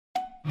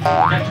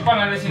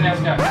Kecupan ada di sini,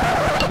 Azka.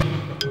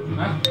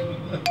 Hah?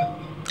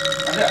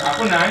 Ada,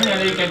 aku nanya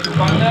nih,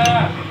 kecupan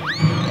nggak?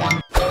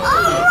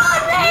 Oh,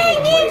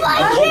 running! If I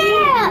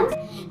can't!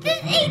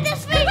 Just eat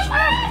this fish!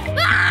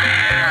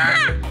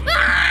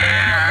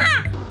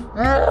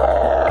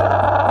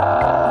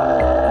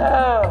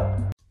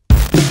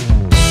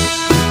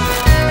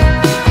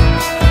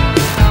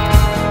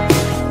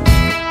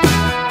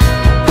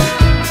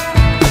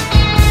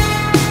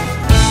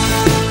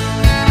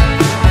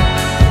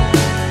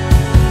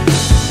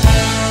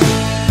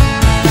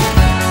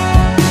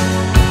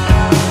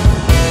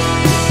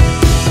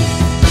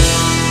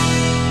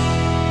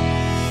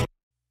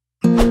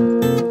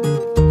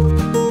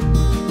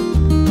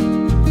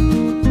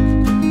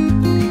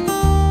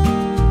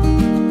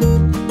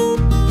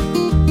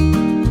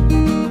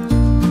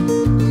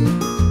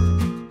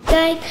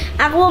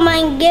 Aku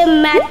main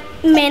game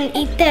Man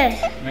Eater.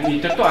 Man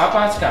Eater tuh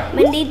apa, Azka?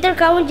 Man Eater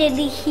kamu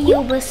jadi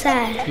hiu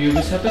besar. Hiu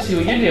besar tuh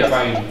hiunya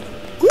diapain?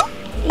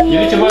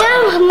 Jadi coba.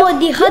 Dia mau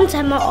di-hunt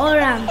sama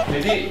orang.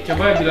 Jadi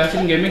coba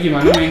jelasin gamenya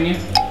gimana mainnya.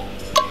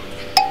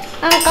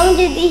 Kamu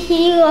jadi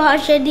hiu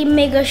harus jadi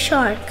mega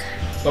shark.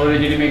 Kalau udah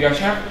jadi mega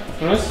shark,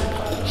 terus?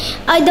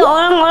 Ada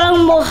orang-orang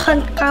mau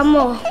hunt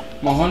kamu.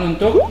 Mohon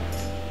untuk?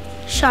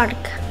 Shark.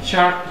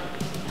 Shark.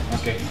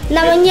 Oke.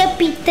 Namanya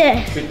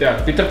Peter.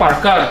 Peter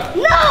Parker.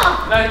 No!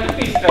 Nah ini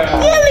Peter.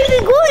 Yeah,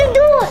 we going to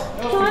do it.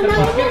 Oh,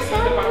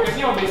 Peter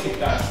Parkernya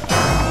obesitas.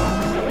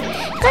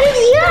 Kan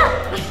dia.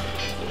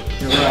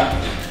 Coba.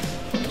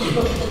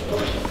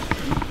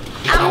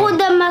 Aku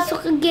udah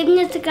masuk ke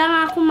gamenya,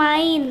 sekarang aku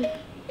main.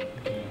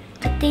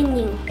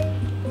 Continue.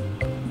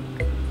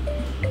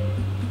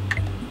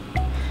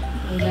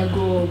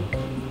 Jago.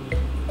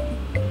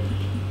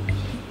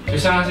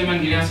 Susah nggak sih main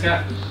gini,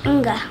 Azka?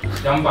 Enggak.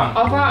 Gampang.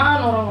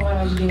 Apaan orang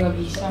aja dia nggak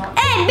bisa?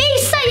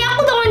 Bisa ya,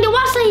 aku dengan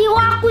dewasa hiu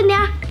aku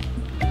ya.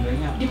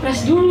 Di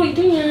press dulu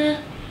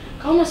itunya.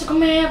 Kamu masuk ke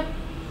map.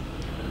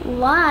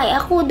 Why?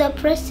 Aku udah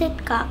press it,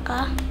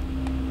 kakak.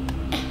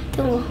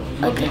 Tunggu.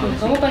 Oke.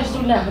 Kamu press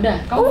dulu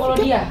udah. Kamu follow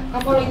dia.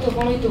 Kamu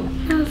follow itu.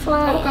 I'm Kamu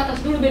flying. ke atas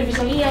dulu biar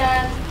bisa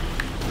lihat.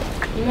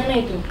 Gimana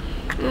itu?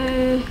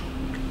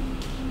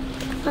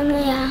 Mana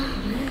ya?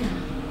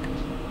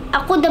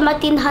 Aku udah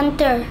matiin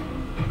hunter.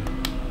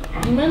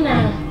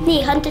 Gimana?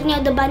 Nih,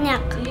 hunternya udah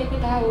banyak. Iya, aku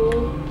tahu.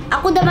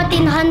 Aku udah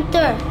matiin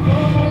hunter.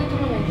 Follow itu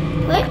mana?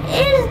 Where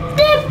is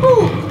Debu?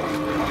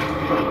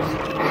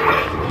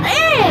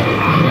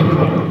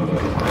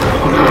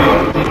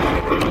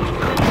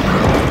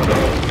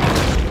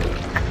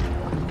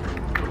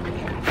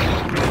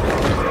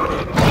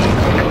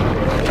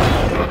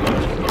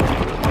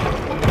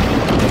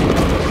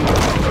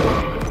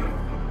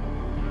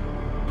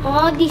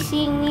 Oh, di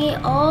sini.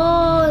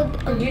 Oh.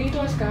 Ke gate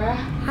itu, Azka.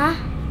 Hah?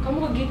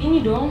 Kamu ke gate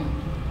ini dong.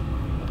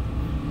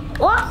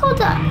 Oh, aku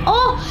udah.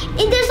 Oh,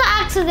 there's an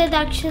accident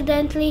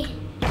accidentally.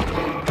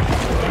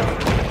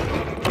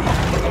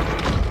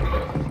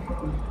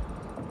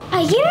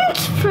 I didn't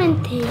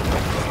sprint it.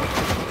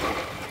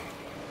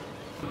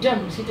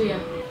 Jam situ ya.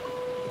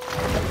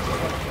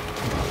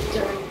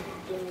 Jangan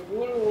tunggu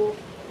dulu.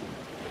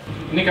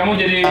 Ini kamu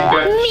jadi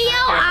bep.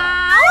 Meow.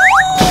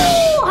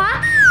 Hah?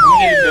 Kamu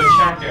jadi bep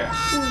shark ya?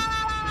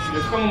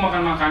 Terus kamu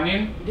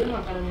makan-makanin? Dia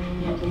makanan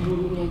yang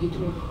pemburunya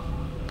gitu loh.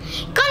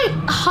 Kan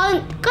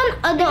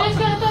ada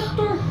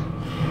Hunter.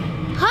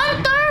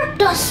 Hunter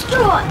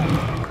destroy.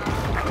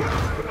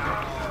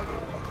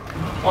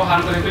 Oh,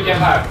 hunter itu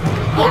jahat.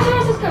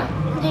 Masuk Kak.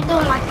 Itu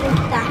mati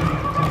kita.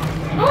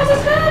 Masuk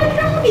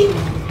Kak.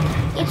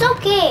 It's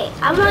okay.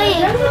 I'm like,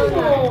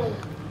 Jangan.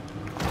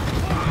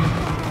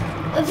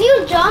 if you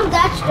jump,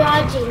 that's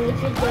dodging.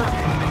 If you jump,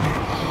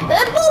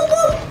 boop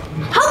boop.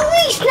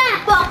 Holy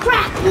snap!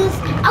 Crackers!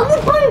 I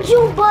will punch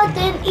you, but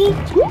then eat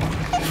you.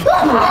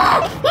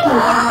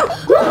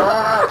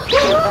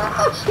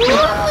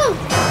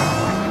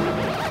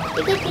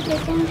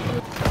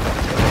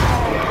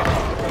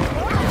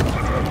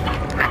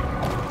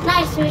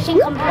 Nice, mission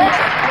complete.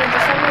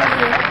 There's someone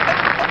here.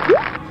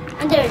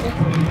 Under.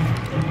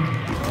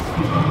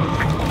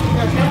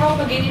 Nah, sekarang kamu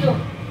ke gate itu.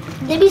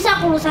 Dia bisa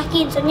aku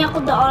rusakin, soalnya aku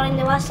udah orang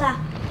dewasa.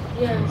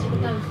 Iya,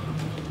 cepetan.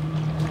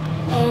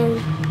 And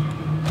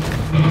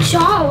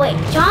jump, wait.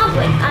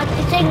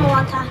 It's taking a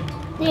long time.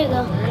 There you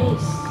go.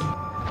 Nice.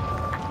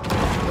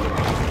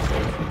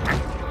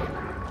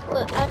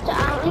 Wait,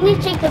 we need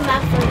to check the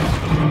map first.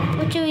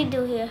 What should we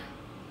do here?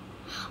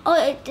 Oh,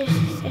 there's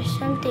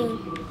something.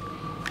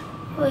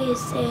 What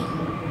is it?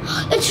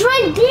 It's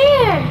right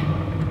there!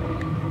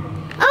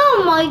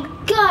 Oh my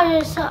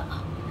god, is that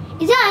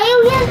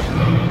alien?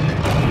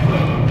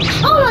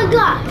 Oh my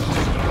gosh!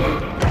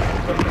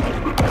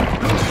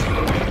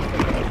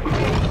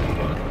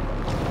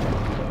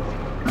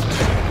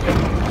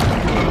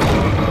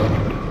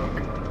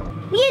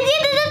 Dia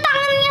ada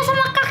tangannya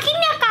sama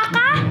kakinya,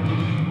 kakak.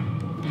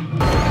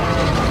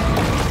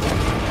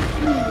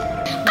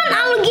 Kan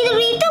alligator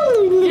itu.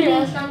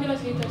 Iya, ambil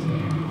kita.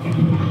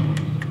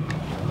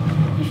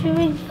 Here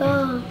we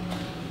go.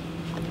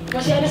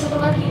 Masih ada satu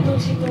lagi itu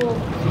situ.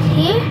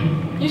 Here?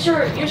 Use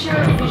your vision.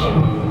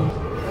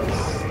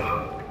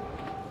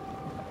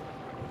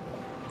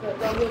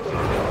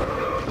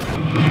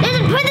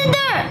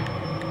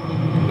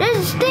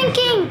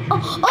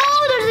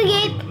 Oh, there's a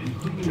gate.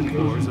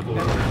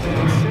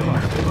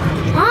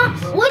 Huh?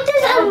 What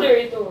does that? Order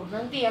itu.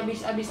 Nanti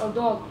abis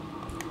outdoor.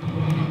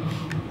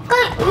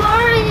 Where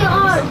are you?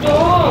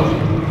 Dog.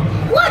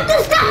 What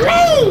does that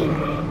mean?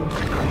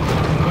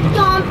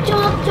 Jump,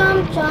 jump,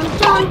 jump, jump,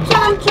 jump,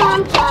 jump,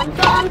 jump, jump,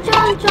 jump,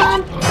 jump,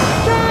 jump,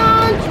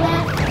 jump,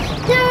 left,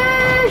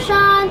 turn,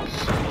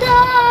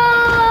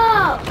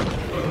 stop.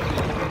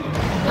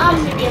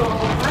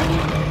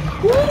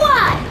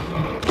 What?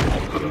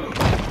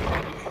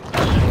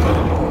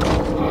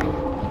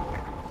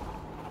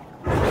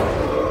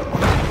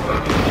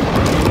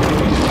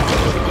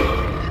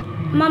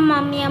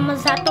 Mamma mia,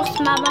 mazatos,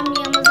 mamma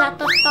mia,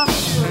 mazatos.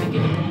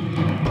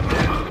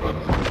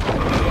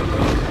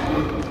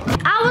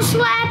 I will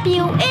slap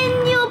you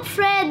in your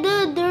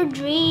predator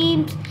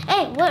dreams.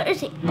 Hey, where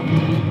is it?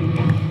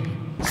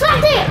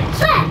 Slap there!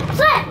 Slap!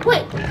 Slap!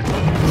 Wait!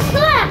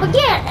 Slap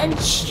again and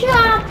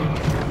chop!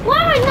 Why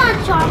am I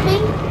not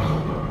chopping?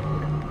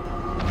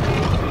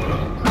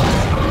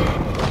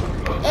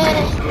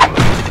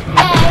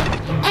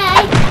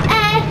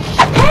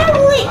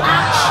 Heavily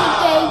actually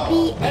gave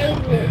me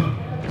angry.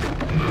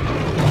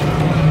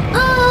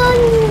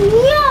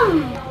 Yum!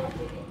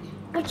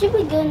 What should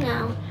we do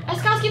now?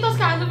 Azka,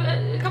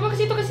 kamu ke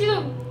situ,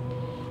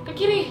 ke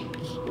kiri,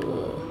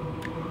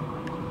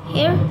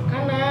 Here?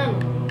 kanan,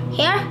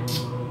 Here?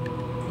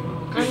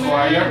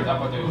 Required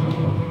apa tuh?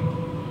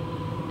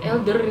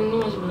 Elder ini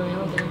masih belum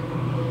elder.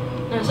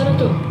 Nah, sana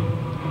tuh.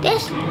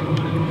 This?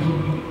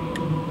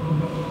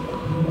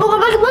 Buka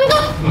bagi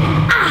buntu!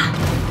 Ah!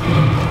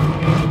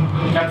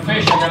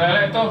 Catfish, ada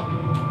lele tuh.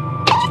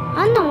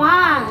 Ano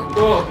ah?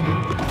 Tuh.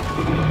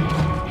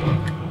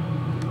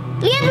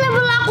 Lihat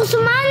level aku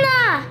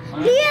semana!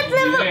 Lihat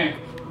level... Ini.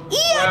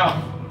 Iya! Well,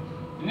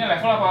 ini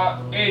level apa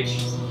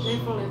age?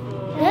 Level.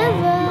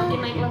 Level. Makin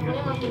naik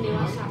levelnya makin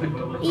dewasa.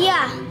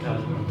 Iya.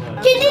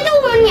 Jadi itu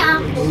umurnya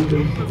aku.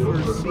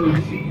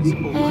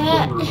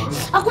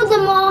 Aku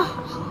udah mau...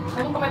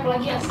 Kamu ke map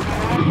lagi, Azka.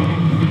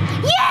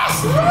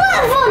 Yes!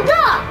 Level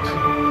up!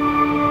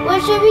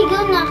 Where should we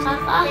go now,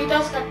 kakak? Kita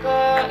Azka ke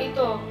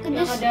itu,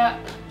 yang Ke ada...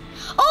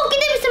 Oh,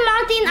 kita bisa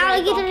matiin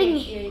alligator Oke,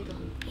 ini. Iya, itu.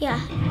 Ya.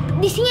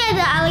 Di sini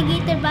ada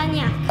alligator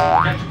banyak.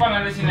 Kecupan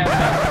ada di sini ada.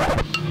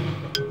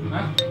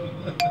 Hah?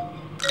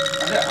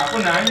 Ada,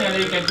 aku nanya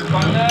lagi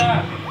kecupan nggak?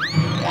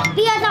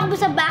 Lihat aku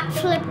bisa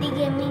backflip di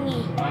game ini.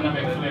 Mana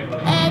backflip?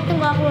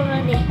 Tunggu aku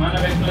belum deh. Mana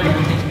backflip?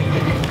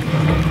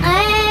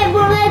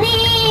 Belum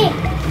ready.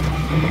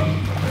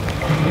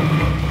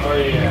 Oh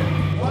iya.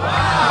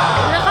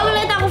 Nah, kamu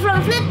lihat aku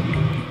front flip.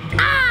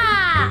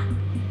 Ah!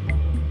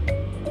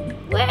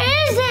 Where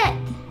is it?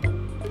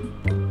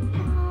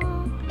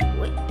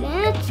 Wait,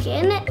 let's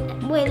get it.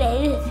 Wait, there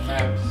it is.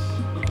 Maps.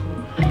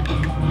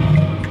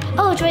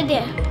 Oh, it's right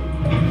there.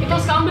 Itu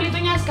Azka ambil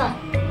itunya, Azka.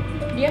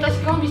 Di atas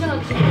kamu bisa nggak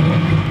kesini?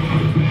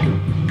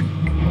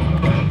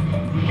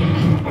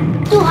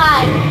 Too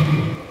high.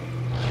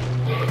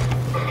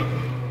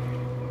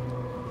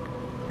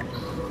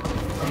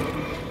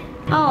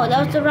 Oh,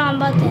 that was the wrong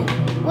button.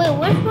 Wait,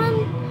 which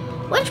one?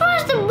 Which one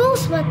is the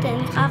boost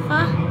button,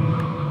 kakak?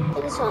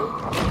 This one.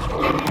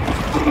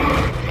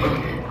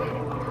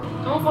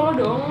 Kamu follow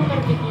dong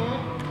targetnya.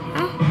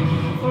 Hah?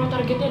 Follow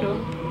targetnya dong.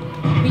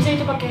 Bisa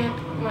itu pakai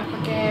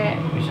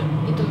Bisa.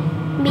 itu.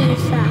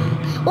 Bisa.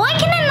 Why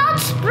can I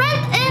not sprint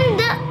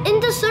in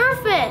the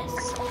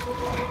surface?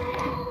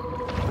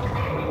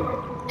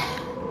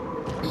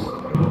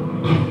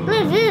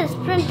 Look, this is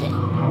sprinting.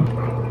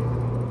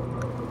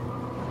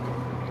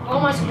 Oh,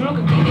 masuk dulu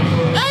ke gate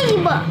itu.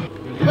 Aiba!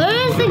 Where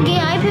is the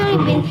gate? I've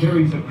already been here.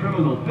 Carries a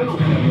criminal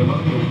penalty of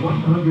up to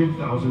 $100,000.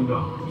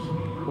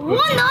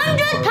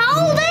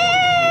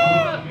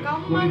 100,000!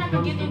 Kamu mana ke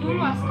gate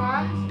dulu,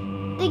 Azka?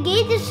 The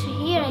gate is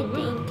here, I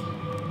think.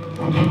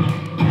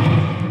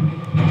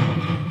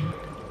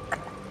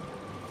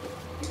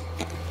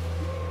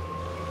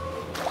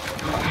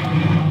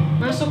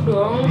 Masuk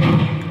dong.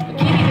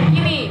 Ke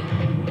kiri.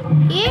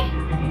 Here?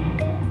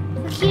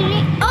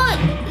 Kiri. Oh,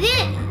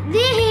 this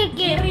here.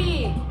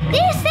 Kiri.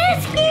 This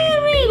is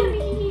kiri.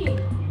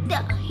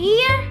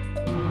 Here?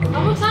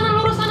 Kamu sana,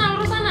 lurus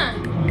sana.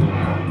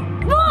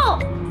 Bro!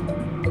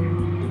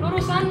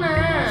 Lurus sana.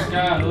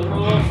 Ya,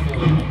 lurus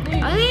tuh.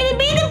 I need to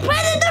be the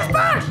predator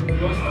first!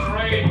 Go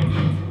straight.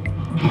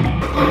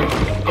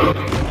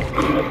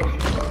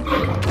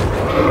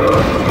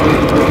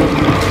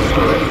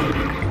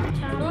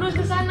 Lurus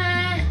ke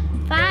sana.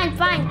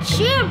 Fine.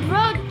 Chill,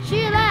 bro.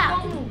 Chill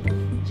out.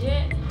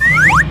 J.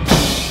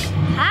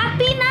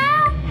 Happy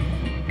now?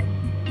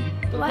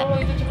 Tuh, What? follow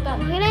itu cepetan.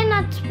 Why can I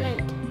not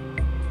sprint?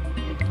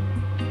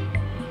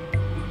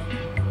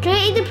 Can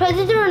I eat the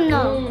predator or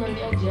no?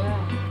 Nanti aja.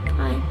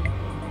 Fine.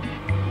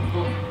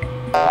 Tuh.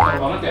 Keren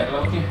banget ya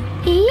lautnya.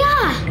 Iya.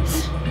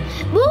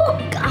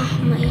 Buka.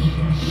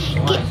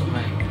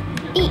 Sungai.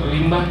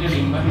 Limbah.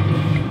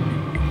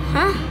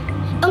 Hah?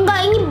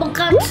 Enggak, ini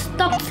bekas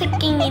toxic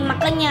ini,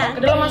 makanya.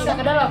 Ke dalam, Azka,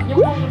 ke dalam.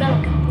 Nyemplung ke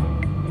dalam.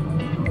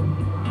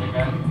 Ya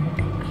kan?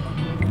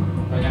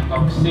 Banyak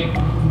toksik.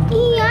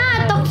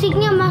 Iya,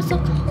 toksiknya masuk.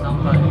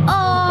 Sampai.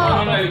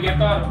 Oh.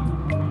 Alligator.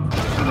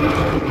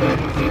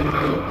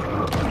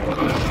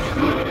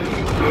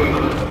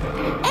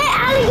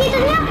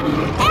 Alligatornya.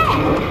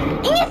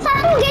 Ini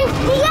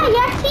 1-3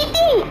 ya,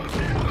 Siti.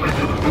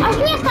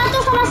 Harusnya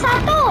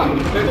 1-1.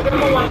 Itu kan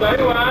mau one by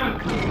one.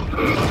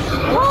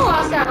 Oh,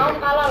 Azka, kamu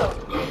kalah loh.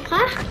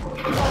 hah?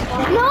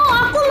 No,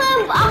 aku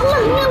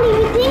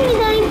lebih tinggi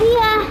dari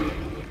dia.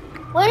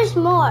 Where's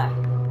more?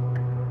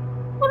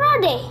 What are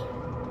they?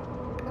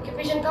 Pakai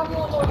vision kamu,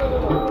 tuh.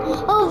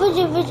 Oh,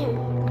 vision.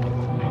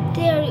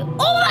 There.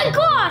 Oh my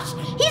gosh!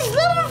 He's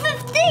level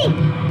 15!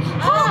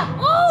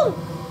 Oh!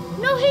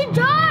 No, he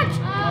dodged!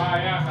 Ah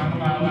ya, kamu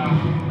kalah.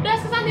 Udah,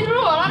 kesanti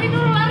dulu, lari.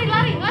 I'm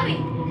running!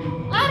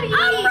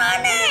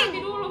 Kesanti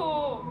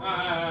dulu.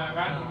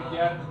 Kan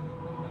dikejar.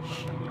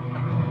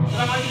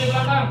 Serang lagi di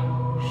belakang.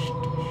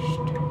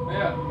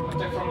 Ayo,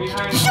 attack from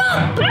behind.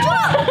 Jump!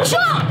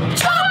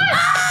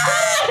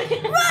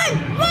 Run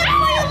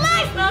for your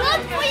life!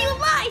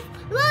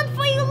 Run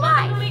for your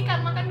life!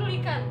 Makan dulu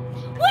ikan.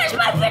 Where's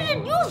my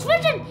vision? Use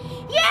vision!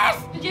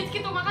 Yes! Tuh jet ski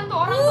tuh, makan tuh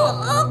orang tuh.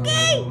 Oh,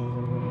 okay.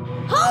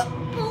 Help!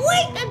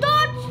 Wait, I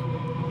dodged.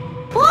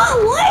 Oh,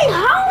 wait,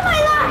 how am I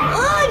not?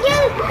 Oh, I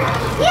get it.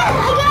 Yes,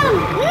 I got him.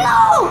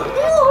 No!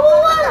 Who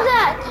was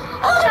that?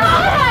 Oh,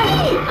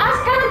 somebody!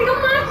 Azka, nanti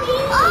kamu mati.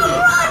 I'm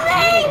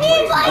running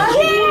if I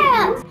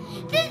can't.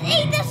 Just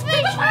eat this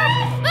fish.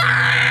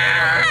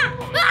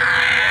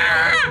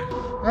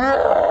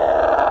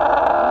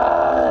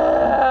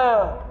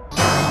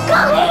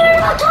 Come here,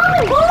 I'm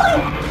coming, boy.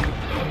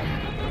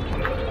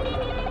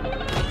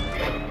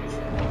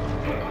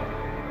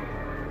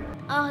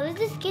 Oh, let's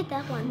just get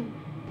that one.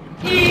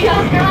 Iya,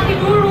 Azka, nanti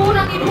dulu.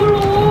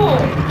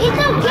 It's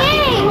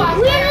okay.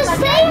 We're the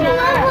same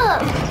level.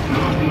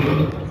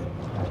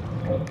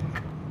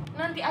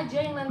 Nanti aja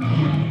yang nanti.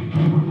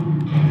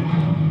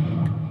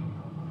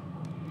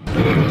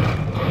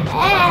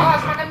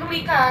 Makan dulu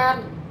ikan.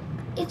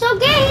 It's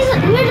okay.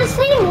 We're the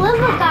same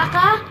level,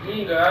 kakak.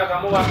 Enggak,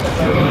 kamu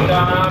waspada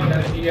dendam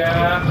dari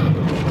dia.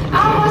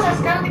 Awas,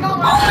 Azka, nanti kamu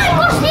Oh my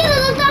gosh, dia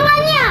ada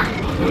tangannya.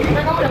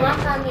 Karena kamu udah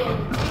makan nih.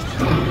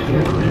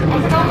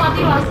 Azka, kamu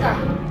mati loh, Azka.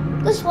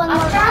 This one more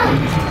Azka. time.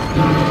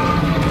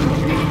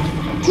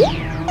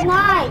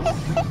 Nice.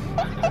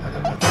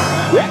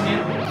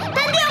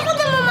 Tadi aku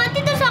udah mau mati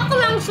terus aku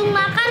langsung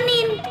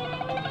makanin.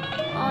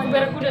 Oh,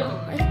 Biar kuda tuh.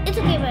 it's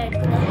okay, biar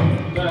kuda.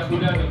 Udah,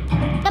 kuda tuh.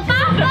 Tak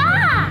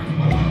apa.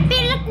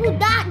 Biar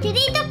kuda.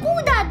 Jadi itu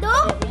kuda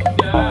dong.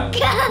 Udah.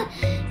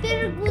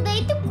 Biar kuda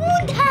itu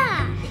kuda.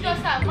 Itu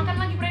Azka, makan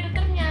lagi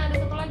predatornya. Ada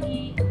satu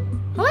lagi.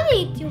 How are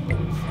they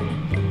humans?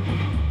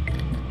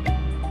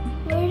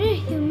 Where are the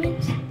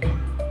humans?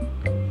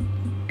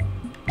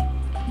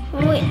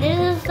 Oh, wait,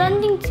 there's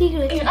something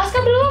secret. Azka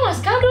belum.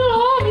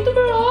 Itu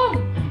belum.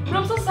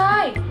 Belum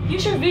selesai.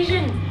 Use your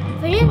vision.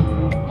 Vision?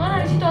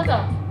 Mana di situ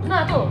Azka?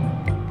 Nah tuh.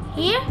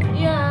 Here?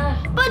 Iya.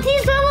 But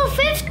he's level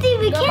 50.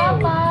 We Gak can't.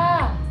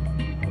 apa-apa.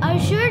 Are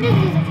you sure this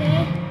is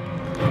okay?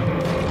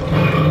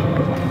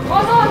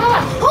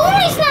 Awas.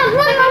 Holy snap!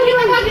 Run!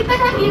 Kita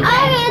lagi.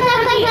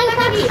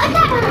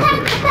 Attack!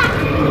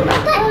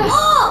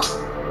 Oh!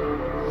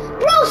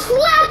 Bro,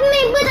 slap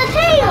me with a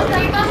tail!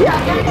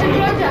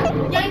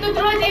 Yang itu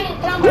dulu aja yang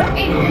nomor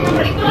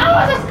itu.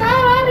 Awas Azka,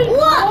 lari.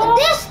 What?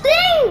 This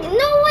thing?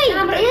 No way! Yang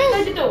nomor itu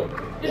tadi tuh.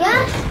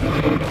 Yeah?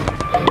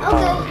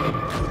 Okay.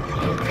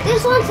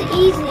 This one's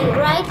easy,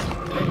 right?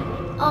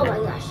 Oh my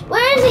gosh.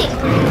 Where is he?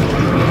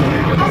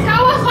 Azka,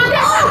 awas, mati.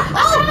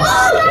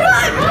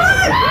 Run!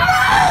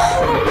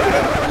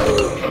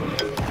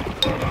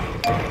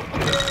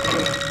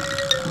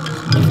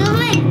 It's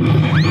away.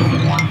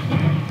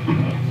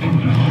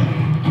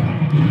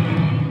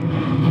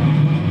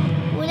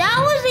 Well, that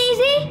was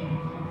easy.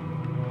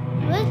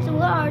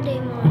 Where are they,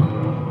 Mom?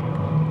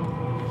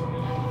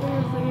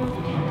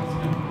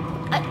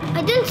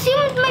 I didn't see him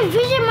with my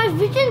vision. My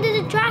vision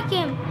didn't track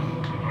him.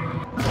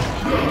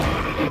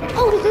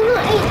 Oh, there's a little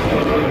 8.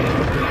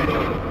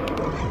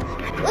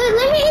 Wait,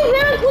 let me eat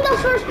Barracuda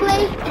first,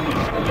 play.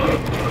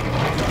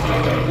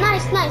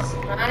 Nice.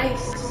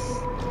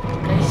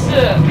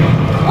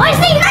 Why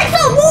say nice,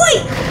 oh boy?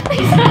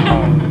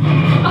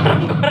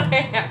 Orang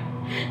Korea.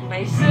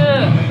 Nice.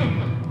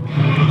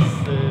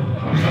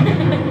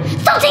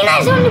 Stop saying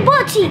nice on the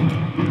butt cheek.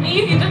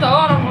 Iya gitu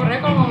tau orang Korea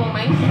kalau ngomong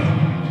nice.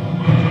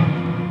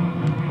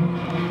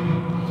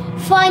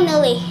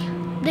 Finally,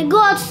 the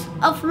gods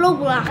of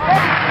Roblox.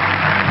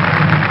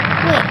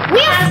 Wait, we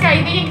have. Azka,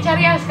 itunya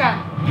cari Azka.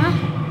 Huh?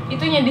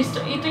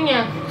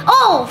 Itunya.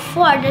 Oh,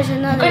 4. There's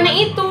another. Bukannya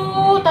One. itu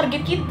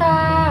target kita.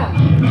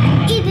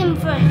 Eat him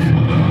first.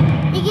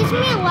 He gives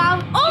me a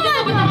loud. Oh Itu my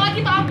tuh bentar god. lagi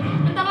tuh,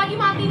 bentar lagi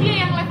mati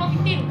dia yang level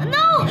 15.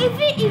 No, if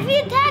we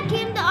attack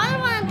him, the other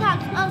one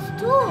attacks us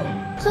too.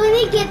 So we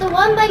need to get the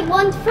 1 by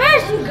 1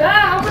 first.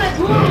 Enggak, aku lihat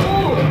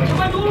dulu.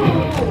 Coba dulu.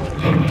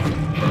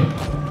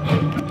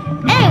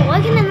 Hey, why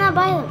can I not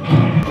buy them?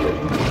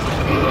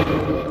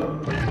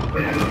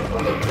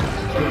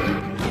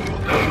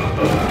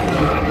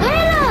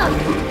 Get him!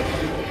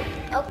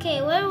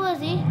 Okay, where was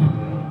he?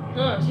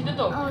 Nah, situ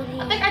tuh. Oh,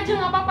 iya. Attack aja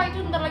nggak apa-apa, itu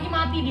bentar lagi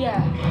mati dia.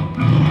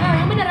 Nah,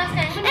 yang bener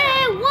Azka, yang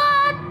bener.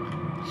 What?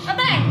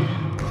 Attack.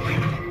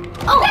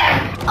 Oh,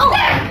 oh.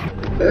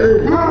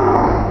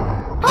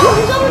 Oh,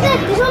 he's almost dead.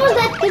 He's almost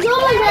dead. He's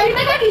almost dead.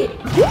 Attack lagi.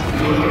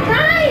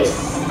 Nice.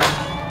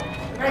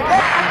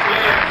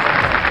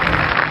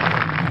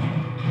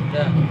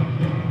 Udah.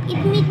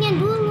 Eat meat-nya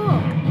dulu.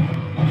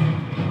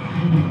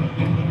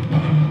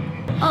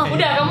 Oh,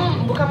 Udah,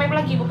 kamu buka map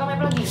lagi,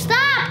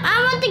 Stop!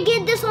 I want to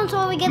get this one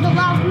so we get a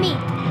lot of meat.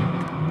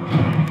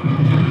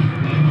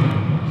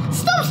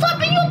 Stop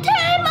stopping your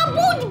tail, my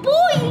booty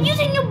boy! You're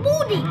using your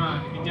booty. Nah,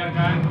 dikejar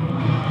kan?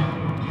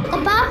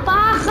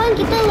 Apa-apa, kan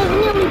kita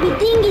levelnya lebih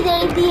tinggi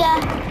dari dia.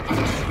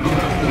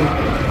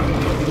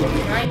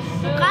 Nice.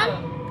 Kan?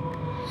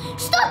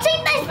 Stop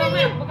saying nice Buka when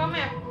map, you... buka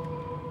map.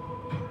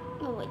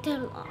 Oh, wait,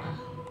 tell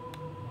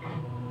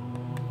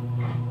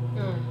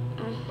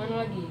Mana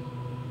lagi?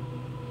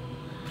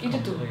 Itu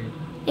tuh.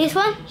 This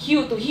one?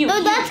 Hiu tuh, hiu. No,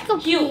 hiu. that's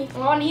complete.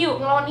 Ngelawan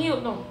hiu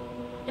tuh.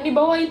 Yang di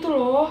bawah itu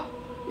loh.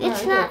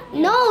 It's Nah, not...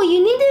 No, you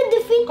need to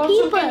defeat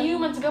Konsumsi people.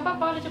 humans, gak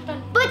apa-apa, udah cepetan.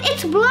 But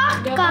it's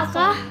blocked, Gak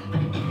apa-apa.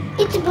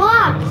 Kakak. It's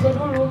blocked. Bisa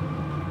dulu.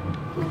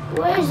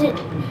 Where is it?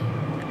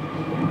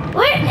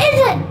 Where is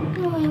it?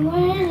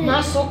 Where is it?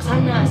 Masuk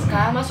sana,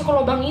 Azka. Masuk ke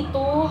lubang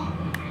itu.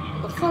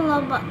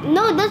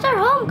 No, that's our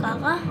home,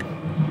 Kakak.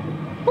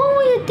 What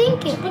were you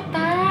thinking?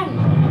 Cepetan.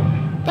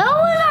 That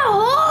was our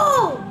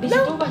home. Di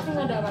situ pasti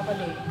nggak ada apa-apa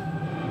deh.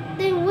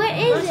 Then where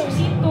is Masuk it?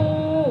 situ.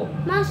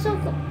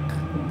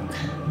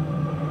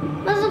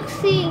 Masuk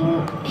sini.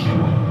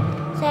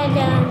 Saya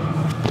jalan.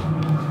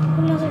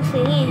 Masuk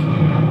sini.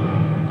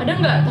 Ada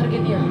nggak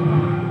targetnya?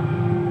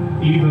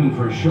 Even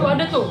for Tuh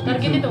ada sharks, tuh, it's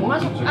target itu.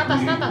 Masuk important to atas,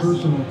 create atas.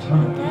 personal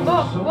time.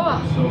 Bawah, bawah.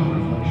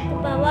 Self-reflection. Ke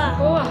bawah.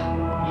 Bawah.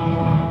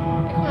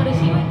 Kok nggak ada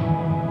sih, weh?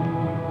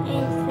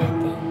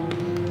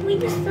 We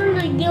just done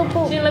the deal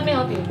boat. Sini, let me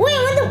help you. Wait, I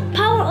want to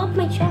power up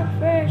my truck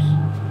first.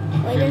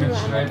 Wait, that's It's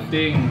what I'm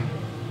rating.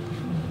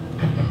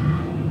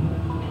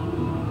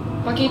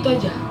 Pakai itu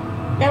aja.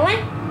 That one?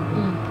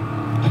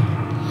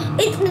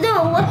 It's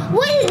no.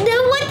 What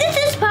is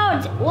this power?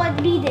 What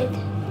beat it?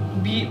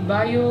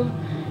 Bio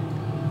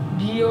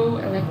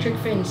electric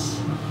fence.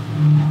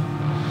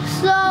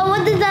 So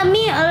what does that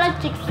mean?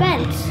 Electric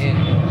fence.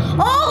 Ini.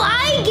 Oh,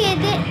 I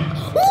get it.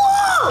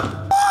 Whoa!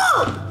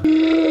 Whoa!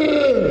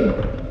 Dude!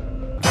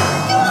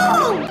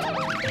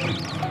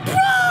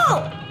 Bro!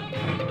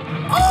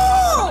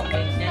 Oh!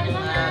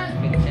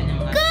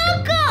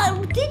 Kakak,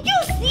 did you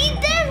see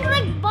that?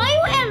 Like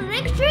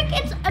bioelectric,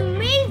 it's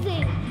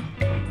amazing.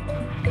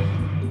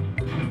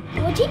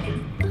 What you?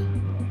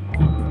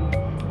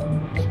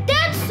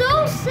 That's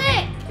so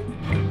sick.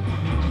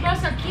 Coba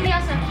Azka, kiri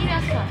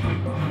Azka.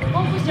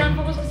 Fokus, jangan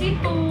fokus ke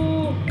situ.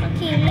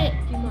 Kiri.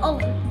 Oh,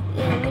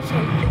 yeah,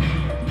 mission.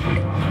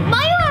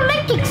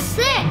 Bioelectric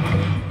sick.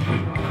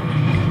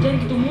 Jangan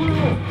gitu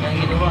mulu. Yang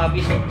gitu lo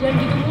habis ya? Jangan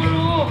gitu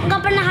mulu.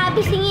 Nggak pernah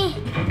habis ini.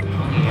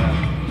 Iya.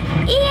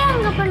 Iya,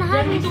 nggak pernah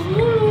Jangan habis. gitu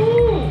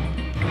mulu.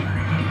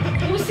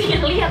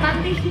 Pusing lihat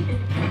nanti.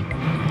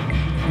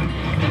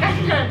 Ke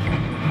kanan.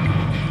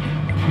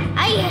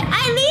 I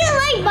really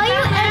like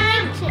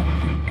bioelectric.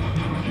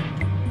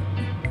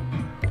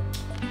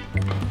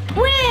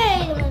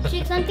 Wait, let's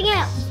check something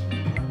else.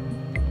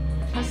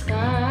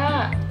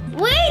 Azka.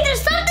 Wait,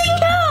 there's something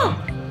new.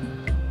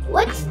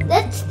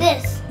 That's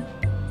this?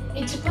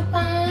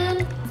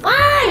 Cepetan.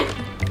 Fine.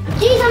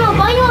 Jeez, I'm a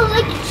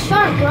bioelectric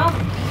shark, bro.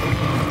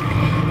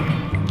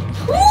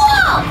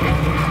 Whoa!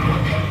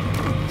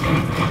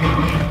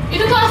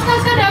 Itu tuh Azka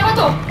ada apa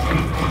tuh?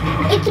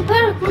 It's a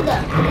barracuda.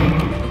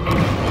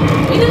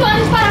 Itu tuh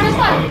ada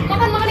spar.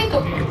 Makan itu.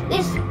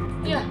 This.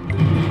 Iya.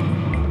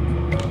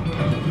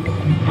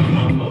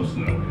 While most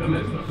know him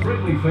as the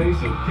friendly face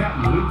of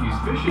Captain Winky's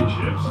fish and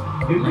chips,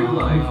 in real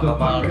life, the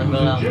pirate was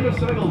a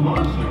genocidal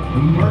monster who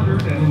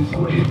murdered and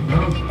enslaved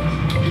thousands.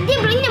 Dia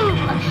belinya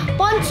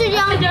ponsu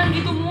yang. Azka, jangan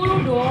gitu mulu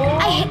dong.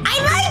 I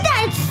like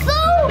that. It's so.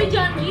 Tapi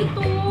jangan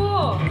gitu.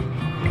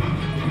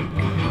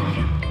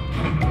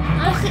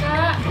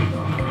 Azka.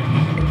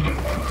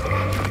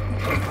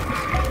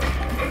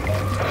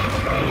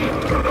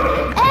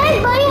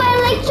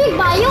 Bioelectric,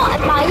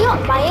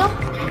 bio.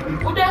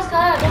 Udah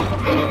sekarang,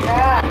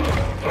 udah.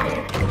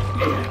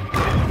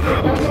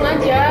 Langsung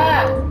aja.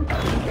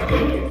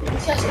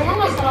 Si Azka mah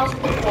nggak salah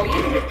langsung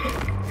terpoin.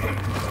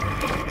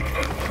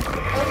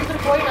 Langsung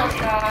terpoin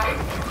Azka.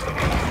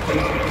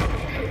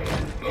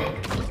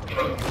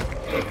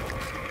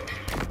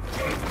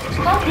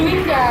 Stop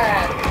doing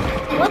that.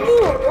 Why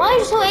are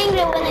you so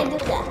angry when I do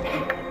that?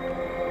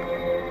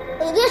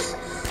 Just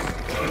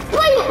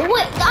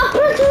wait. I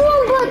pressed the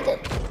wrong button.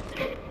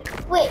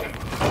 Wait.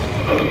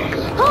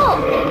 Oh.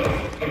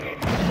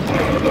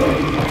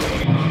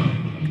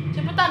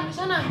 Cepetan ke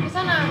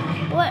sana.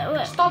 Wait.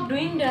 Stop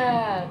doing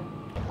that.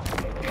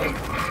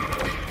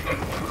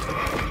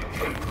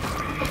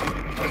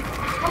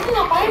 Kamu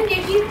ngapain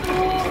kayak gitu?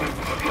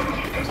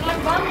 Jelek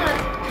banget.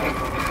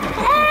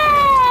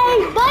 Hey,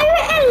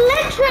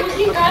 bioelectric.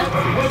 Pusing kan?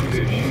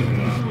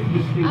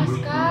 Fish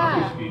distinguished from Azka.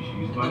 other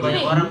species by Itu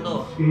banyak orang tuh.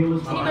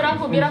 scaleless Ini bodies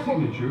biar and aku.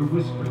 signature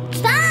whispering.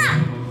 Stop!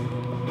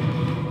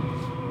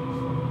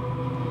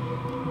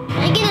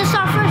 I get a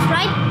star first,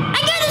 right?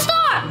 I get a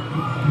star!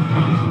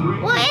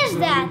 What is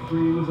that?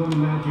 Spring was a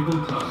magical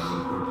time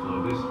for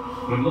Clovis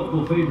when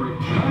local favorite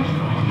Trash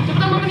Talk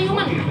Cepetan makan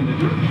human. in the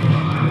dirt,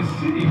 and the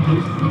city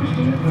was first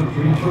in the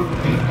country for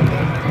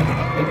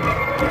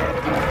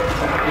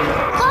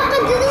Kaka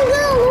didn't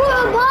get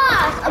a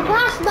boss! A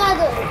boss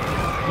battle!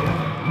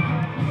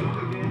 So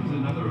begins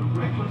another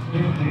reckless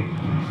campaign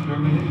of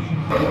extermination.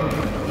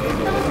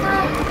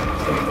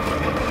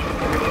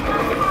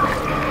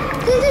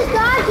 This is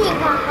dodging,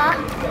 Kaka.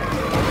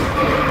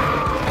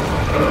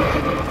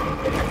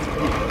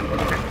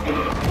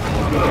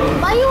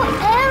 Why you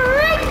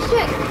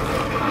electric?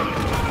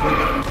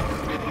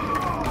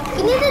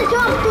 You need a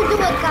jump to do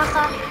it,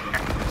 Kaka.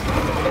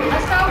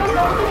 Azka, kamu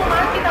tuh mau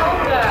mati tau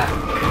nggak?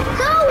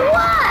 So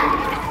what?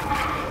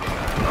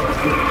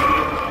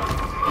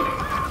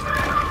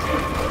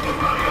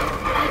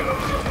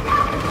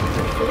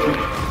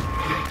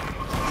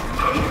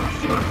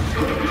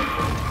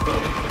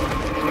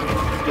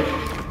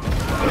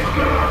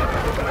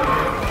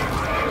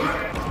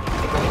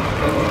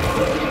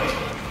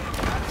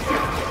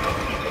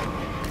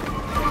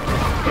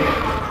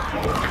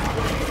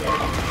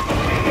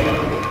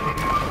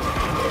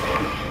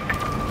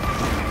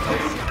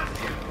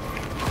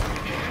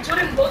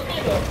 Hancurin botnya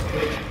dong.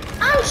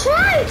 I'm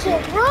trying to,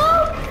 bro.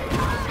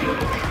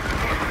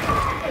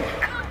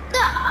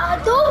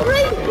 Don't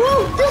break, bro.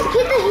 Just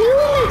get the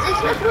humans.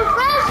 It's the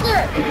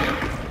professor.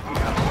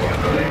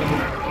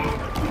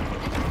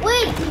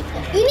 Wait,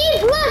 you need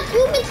blood.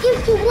 Humans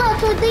give you blood,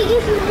 so they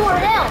give you more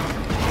health.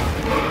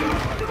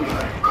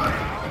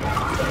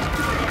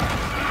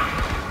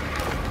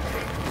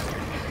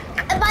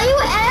 By you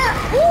air.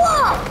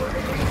 Whoa!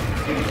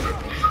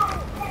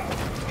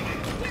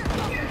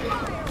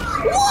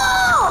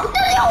 Wow!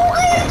 Dari ako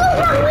itu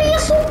orangnya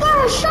super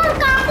shark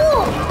aku.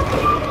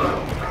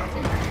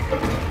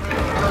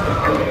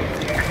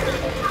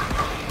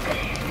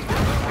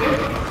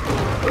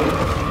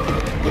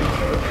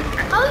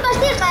 Kamu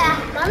pasti kayak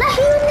mana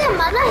hiunya,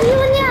 mana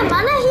hiunya,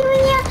 mana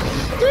hiunya.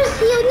 Terus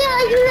hiunya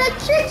lagi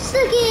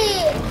electricity.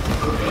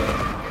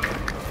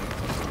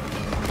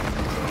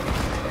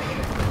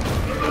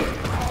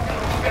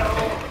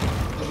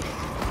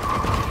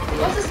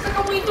 Masa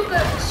kamu itu ke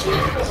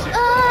shoot?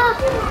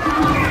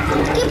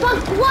 Keep on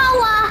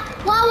Wawa.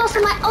 Wawa's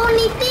my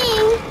only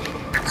thing.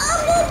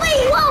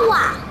 Moving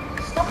Wawa.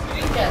 Stop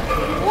doing that.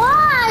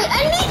 Why?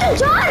 I need to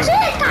charge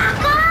it,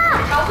 Kakak.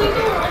 Kamu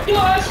itu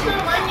ngedodge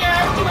namanya,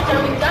 cuma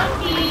jalan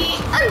kaki.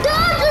 A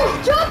dodge is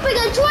jumping.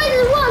 I tried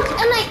it once,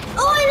 and I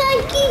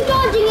keep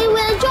dodging it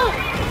when I jump.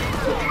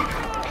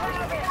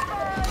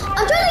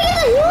 I'm trying to get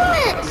the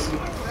humans.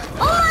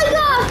 Oh my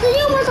gosh, the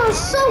humans are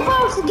so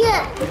hard to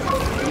get.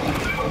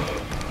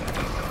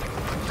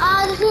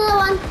 There's another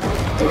one.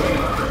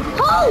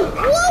 Oh,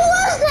 what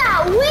was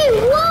that? Wait,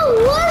 what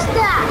was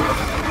that?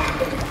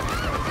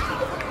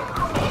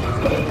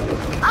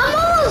 I'm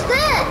almost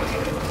dead.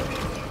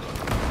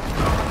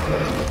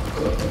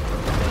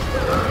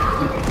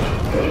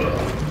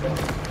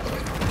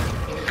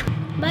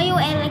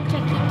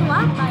 Bioelectric itu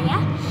apa ya?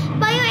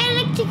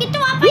 Bioelectric itu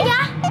apa ya?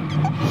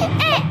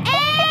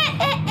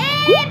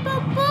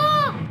 Popo.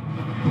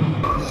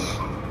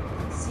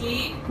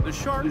 Si The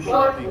shark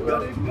should be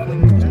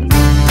gutted.